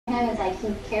him, it's like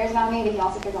he cares about me, but he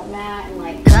also cares about Matt, and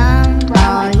like,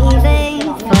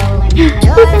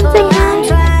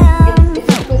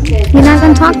 You're not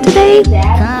gonna talk today?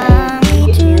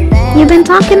 You've been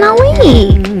talking all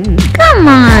week. Come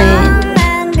on.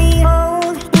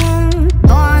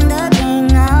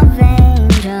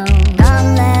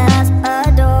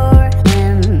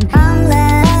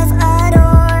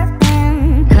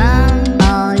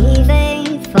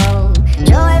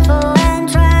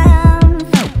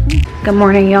 Good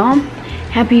morning, y'all.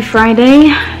 Happy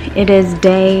Friday. It is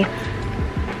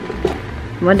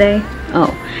what day?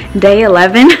 Oh, day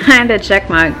 11. I had to check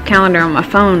my calendar on my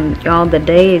phone, y'all. The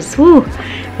days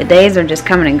are just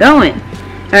coming and going.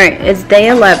 All right, it's day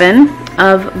 11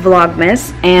 of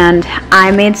Vlogmas, and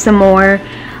I made some more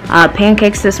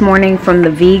pancakes this morning from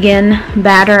the vegan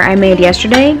batter I made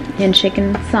yesterday in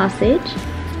chicken sausage.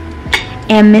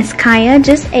 And Miss Kaya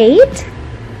just ate.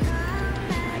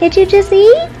 Did you just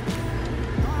eat?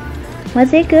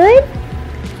 Was it good?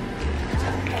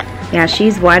 Yeah,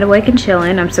 she's wide awake and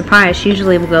chilling. I'm surprised. She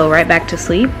usually will go right back to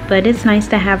sleep, but it's nice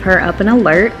to have her up and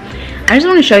alert. I just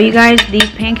want to show you guys, these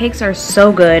pancakes are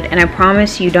so good, and I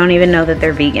promise you don't even know that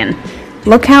they're vegan.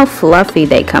 Look how fluffy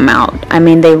they come out. I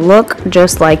mean, they look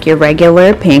just like your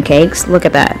regular pancakes. Look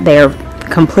at that. They are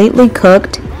completely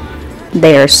cooked.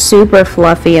 They are super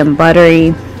fluffy and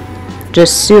buttery.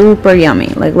 Just super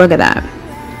yummy. Like, look at that.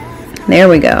 There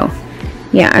we go.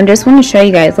 Yeah, I just want to show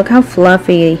you guys. Look how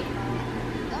fluffy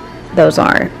those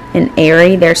are and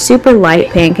airy. They're super light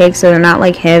pancakes, so they're not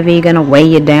like heavy, gonna weigh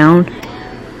you down.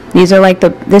 These are like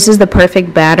this is the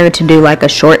perfect batter to do like a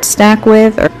short stack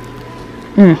with.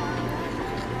 And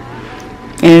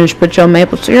just put your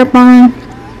maple syrup on.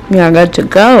 You're good to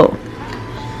go.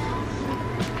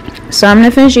 So I'm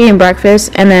gonna finish eating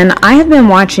breakfast, and then I have been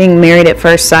watching Married at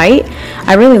First Sight.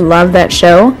 I really love that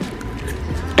show,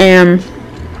 and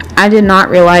I did not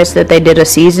realize that they did a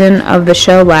season of the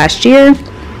show last year.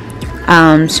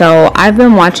 So I've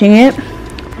been watching it.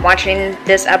 Watching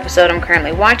this episode I'm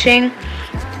currently watching.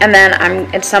 And then I'm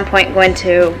at some point going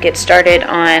to get started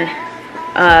on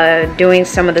doing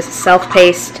some of the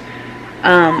self-paced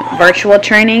virtual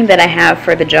training that I have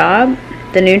for the job.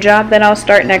 The new job that I'll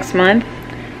start next month.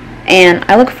 And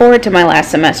I look forward to my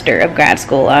last semester of grad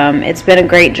school. It's been a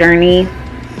great journey.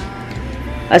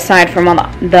 Aside from all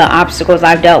the obstacles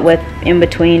I've dealt with in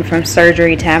between, from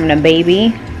surgery to having a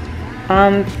baby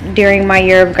during my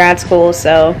year of grad school.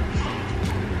 So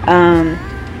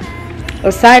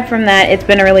aside from that, it's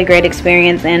been a really great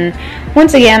experience, and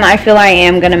once again I feel I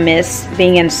am gonna miss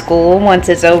being in school once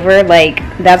it's over. Like,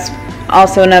 that's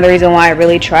also another reason why I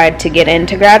really tried to get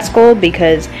into grad school,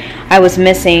 because I was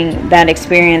missing that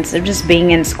experience of just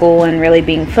being in school and really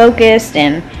being focused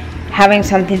and having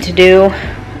something to do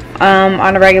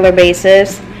on a regular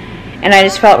basis. And I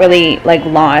just felt really like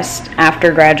lost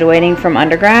after graduating from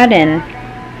undergrad, and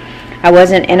I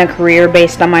wasn't in a career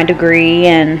based on my degree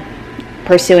and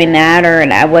pursuing that, or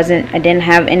I didn't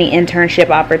have any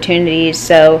internship opportunities.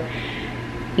 So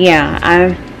yeah,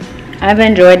 I've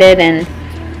enjoyed it, and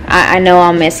I know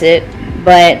I'll miss it,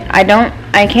 but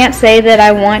I can't say that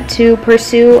I want to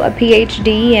pursue a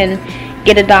PhD and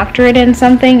get a doctorate in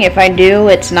something. If I do,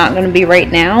 it's not going to be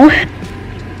right now.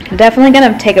 I'm definitely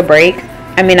going to take a break.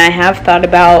 I mean, I have thought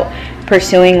about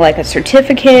pursuing like a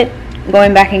certificate,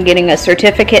 going back and getting a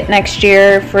certificate next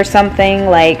year for something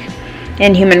like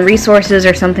in human resources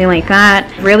or something like that.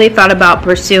 Really thought about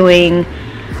pursuing,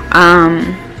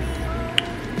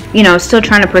 still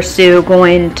trying to pursue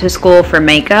going to school for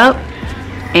makeup.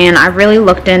 And I really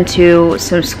looked into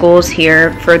some schools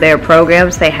here for their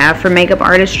programs they have for makeup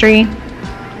artistry.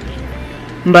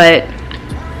 But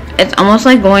it's almost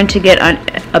like going to get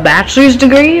a bachelor's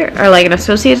degree or like an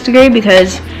associate's degree,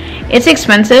 because it's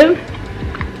expensive.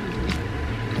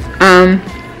 And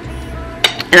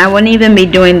I wouldn't even be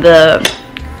doing the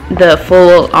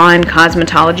full-on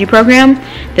cosmetology program.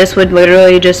 This would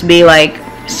literally just be like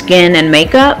skin and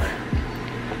makeup.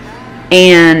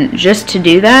 And just to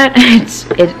do that, it's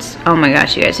oh my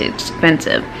gosh, you guys, it's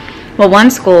expensive. Well,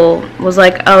 one school was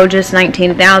like, oh, just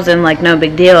 $19,000, like no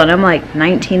big deal, and I'm like,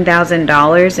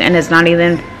 $19,000, and it's not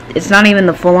even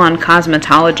the full-on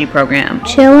cosmetology program.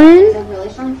 Chilling?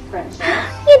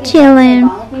 You chilling?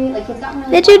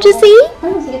 Did you just eat?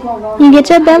 You get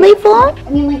your belly full?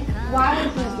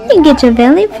 You get your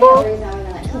belly full?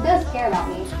 He does care about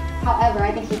me. However,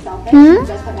 I think he's selfish. He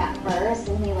just put Matt first,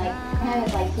 and he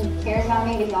cares about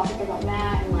me, but he also cares about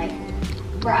Matt, and like,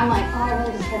 where I'm like, oh, I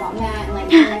really just care about Matt, and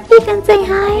like, you can say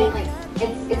hi. And, like,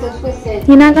 it's so twisted.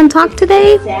 You're not gonna talk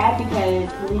today? It's sad because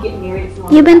when you get married, it's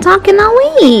You've been talking all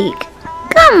week.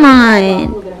 Come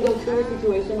on.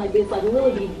 but it's like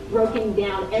literally be broken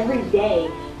down every day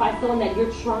by someone that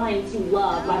you're trying to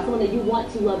love, by someone that you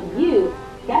want to love you.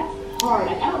 That's hard.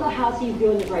 Like, I don't know how she's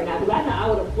doing this right now, because I know I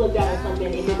would have flipped out or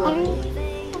something if it were me.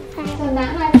 So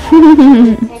Matt and I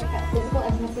decided to take physical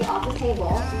intimacy off the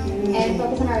table and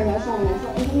focus on our emotional and mental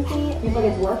intimacy. You feel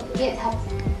like it's worked? It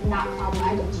helps not cause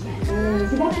my judgment.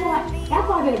 See, that's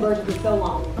why I've been a virgin for so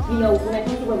long. You know, when it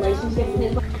comes to relationships, and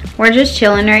it's like, we're just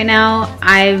chilling right now.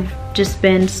 I've just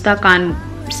been stuck on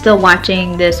still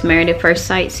watching this Married at First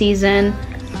Sight season.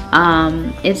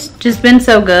 It's just been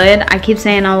so good. I keep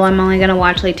saying, oh, I'm only gonna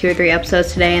watch like 2 or 3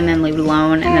 episodes today and then leave it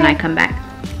alone, and then I come back.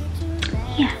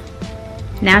 Yeah.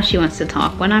 Now she wants to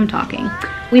talk when I'm talking.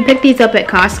 We picked these up at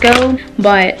Costco,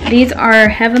 but these are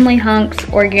Heavenly Hunks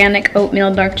Organic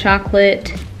Oatmeal Dark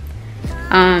Chocolate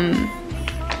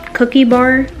cookie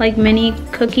bar, like mini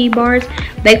cookie bars.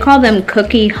 They call them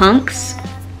cookie hunks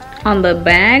on the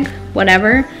bag,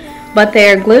 whatever. But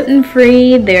they're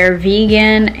gluten-free, they're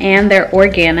vegan, and they're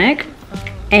organic.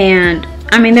 And,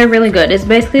 I mean, they're really good. It's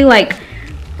basically like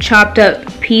chopped up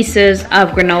pieces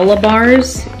of granola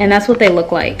bars, and that's what they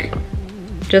look like.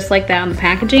 Just like that on the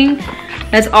packaging.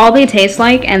 That's all they taste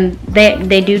like, and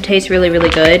they do taste really, really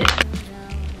good.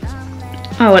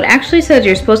 Oh, it actually says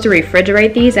you're supposed to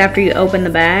refrigerate these after you open the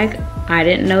bag. I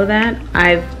didn't know that.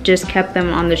 I've just kept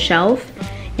them on the shelf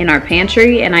in our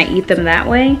pantry, and I eat them that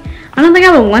way. I don't think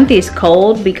I would want these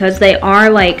cold because they are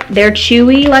like, they're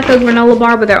chewy like a granola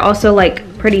bar, but they're also like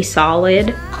pretty solid.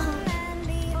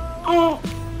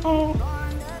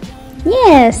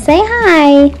 Yeah, say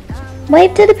hi.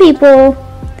 Wave to the people.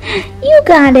 You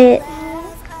got it.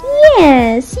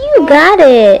 Yes, you got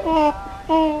it.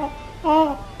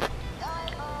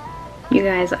 You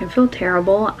guys, I feel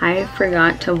terrible. I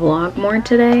forgot to vlog more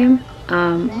today.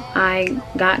 I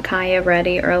got Kaya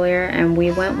ready earlier and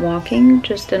we went walking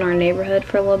just in our neighborhood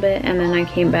for a little bit, and then I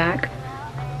came back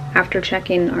after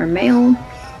checking our mail,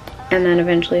 and then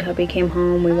eventually hubby came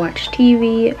home. We watched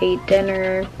TV, ate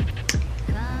dinner,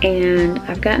 and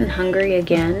I've gotten hungry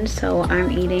again, so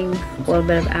I'm eating a little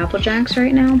bit of Apple Jacks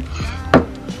right now.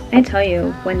 I tell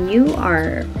you, when you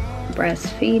are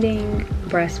breastfeeding,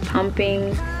 breast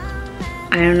pumping,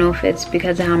 I don't know if it's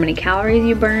because of how many calories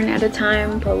you burn at a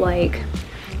time, but like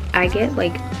I get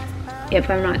like, if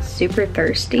I'm not super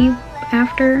thirsty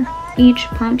after each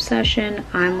pump session,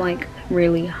 I'm like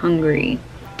really hungry.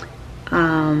 So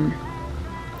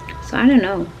I don't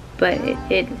know, but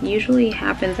it usually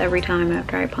happens every time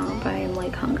after I pump. I am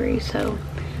like hungry. So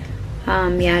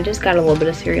yeah, I just got a little bit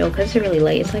of cereal because it's really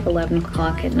late. It's like 11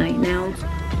 o'clock at night now.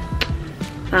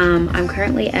 I'm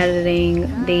currently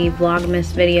editing the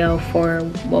Vlogmas video for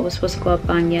what was supposed to go up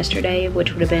on yesterday,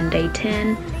 which would have been day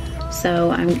 10.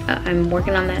 So I'm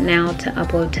working on that now to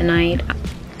upload tonight.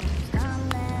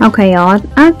 Okay, y'all,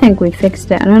 I think we fixed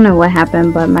it. I don't know what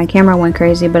happened, but my camera went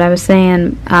crazy. But I was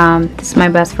saying, this is my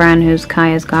best friend who's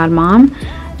Kaya's godmom,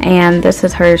 and this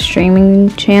is her streaming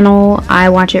channel. I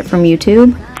watch it from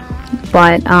YouTube,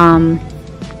 but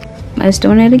I was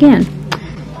doing it again.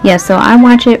 Yeah, so I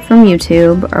watch it from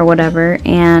YouTube or whatever,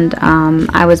 and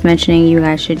I was mentioning you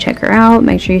guys should check her out.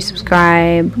 Make sure you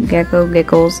subscribe. Gecko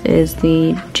Giggles is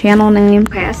the channel name.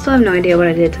 Okay, I still have no idea what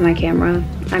I did to my camera.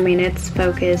 I mean, it's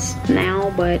focused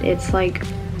now, but it's like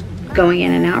going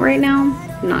in and out right now.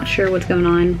 I'm not sure what's going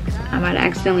on. I might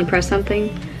accidentally press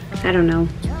something. I don't know.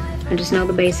 I just know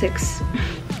the basics.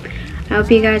 I hope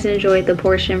you guys enjoyed the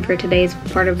portion for today's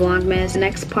part of Vlogmas.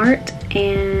 Next part,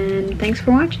 and thanks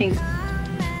for watching.